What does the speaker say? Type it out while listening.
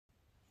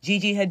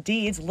Gigi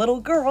Hadid's little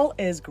girl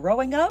is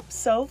growing up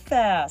so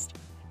fast.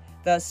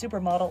 The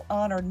supermodel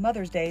honored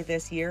Mother's Day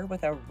this year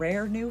with a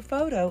rare new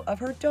photo of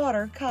her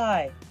daughter,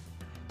 Khai.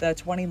 The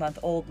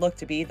 20-month-old looked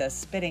to be the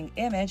spitting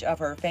image of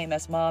her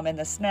famous mom in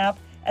the snap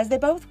as they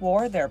both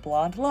wore their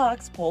blonde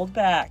locks pulled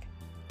back.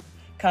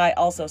 Khai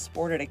also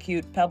sported a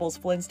cute Pebbles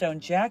Flintstone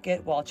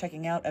jacket while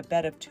checking out a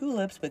bed of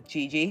tulips with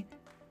Gigi.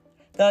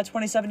 The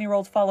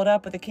 27-year-old followed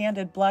up with a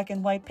candid black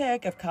and white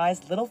pic of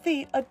Khai's little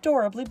feet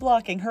adorably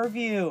blocking her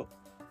view.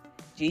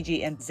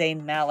 Gigi and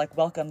Zayn Malik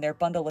welcomed their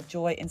bundle of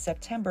joy in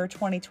September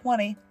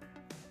 2020.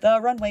 The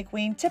runway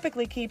queen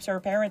typically keeps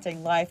her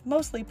parenting life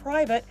mostly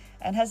private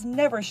and has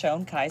never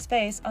shown Khai's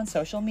face on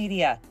social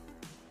media.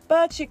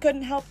 But she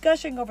couldn't help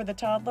gushing over the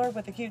toddler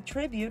with a cute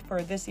tribute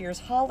for this year's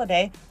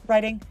holiday,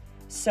 writing,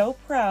 "So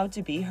proud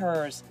to be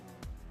hers."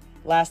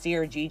 Last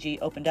year, Gigi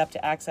opened up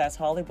to Access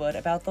Hollywood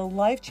about the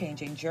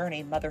life-changing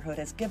journey motherhood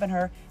has given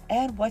her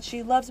and what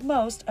she loves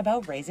most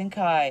about raising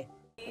Khai.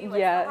 What's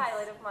the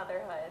highlight of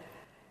motherhood?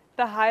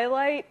 The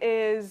highlight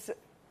is,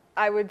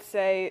 I would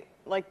say,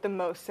 like the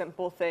most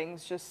simple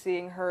things, just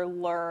seeing her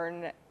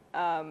learn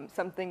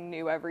something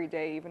new every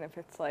day, even if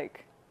it's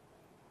like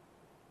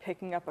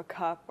picking up a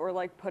cup or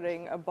like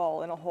putting a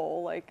ball in a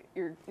hole. Like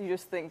you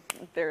just think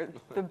they're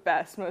the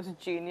best, most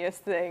genius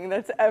thing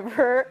that's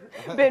ever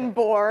been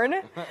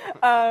born.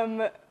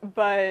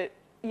 But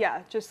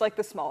yeah, just like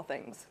the small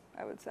things,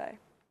 I would say.